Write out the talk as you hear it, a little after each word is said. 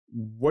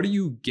What do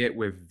you get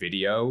with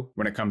video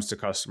when it comes to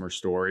customer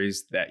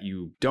stories that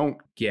you don't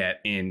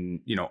get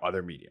in,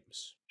 other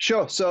mediums?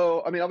 Sure.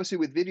 So, obviously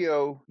with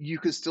video, you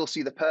can still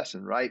see the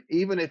person, right?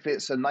 Even if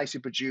it's a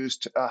nicely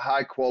produced,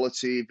 high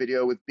quality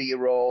video with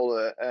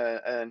B-roll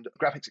and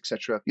graphics,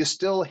 etc., you're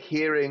still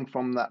hearing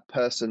from that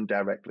person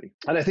directly.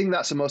 And I think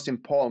that's the most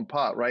important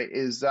part, right?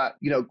 Is that,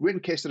 written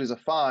case studies are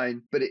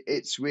fine, but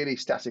it's really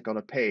static on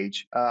a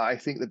page. I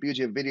think the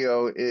beauty of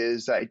video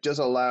is that it does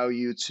allow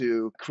you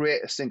to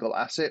create a single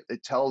asset.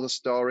 It tells a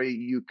story.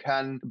 You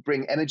can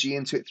bring energy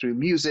into it through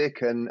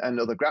music and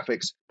other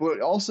graphics. But what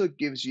it also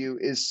gives you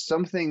is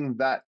something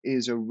that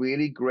is a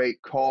really great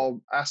core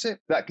asset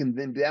that can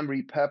then be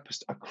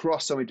repurposed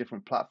across so many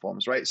different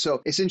platforms, right?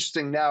 So it's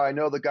interesting now. I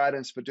know the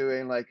guidance for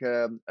doing like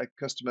a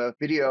customer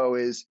video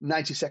is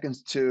 90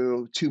 seconds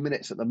to 2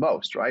 minutes at the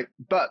most, right?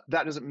 But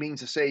that doesn't mean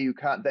to say you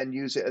can't then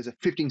use it as a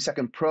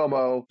 15-second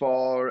promo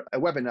for a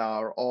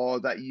webinar, or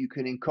that you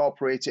can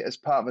incorporate it as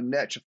part of a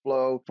nurture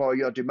flow for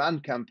your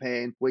demand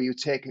campaign where you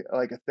take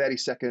like a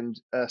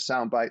 30-second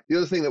soundbite. The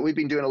other thing that we've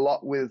been doing a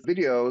lot with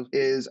videos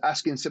is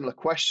asking similar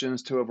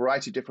questions to a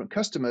variety of different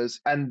customers,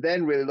 and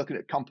then really looking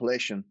at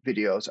compilation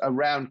videos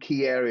around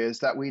key areas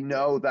that we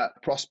know that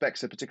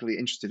prospects are particularly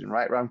interested in,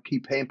 right? Around key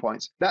pain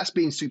points. That's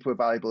been super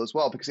valuable as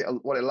well, because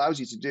what it allows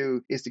you to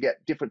do is to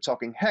get different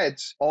talking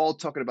heads all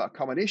talking about a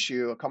common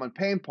issue, a common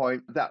pain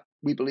point that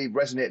we believe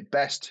resonate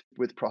best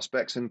with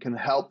prospects and can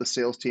help the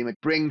sales team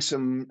bring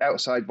some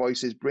outside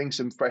voices, bring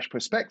some fresh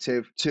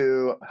perspective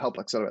to help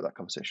accelerate that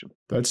conversation.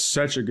 That's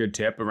such a good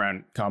tip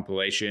around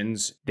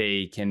compilations.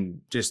 They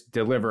can just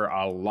deliver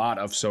a lot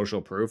of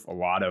social proof, a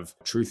lot of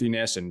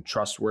truthiness and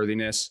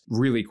trustworthiness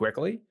really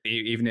quickly.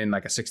 Even in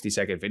like a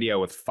 60-second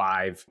video with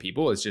 5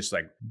 people, it's just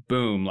like,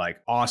 boom,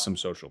 like awesome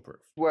social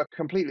proof. We're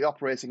completely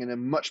operating in a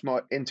much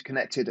more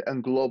interconnected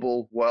and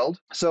global world.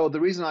 So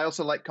the reason I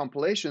also like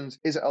compilations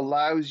is it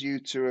allows you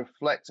to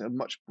reflect a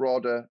much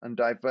broader and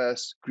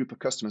diverse group of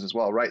customers as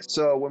well, right?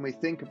 So when we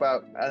think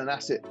about an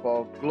asset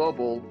for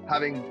global,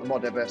 having more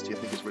diversity, I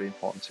think is really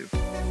important too.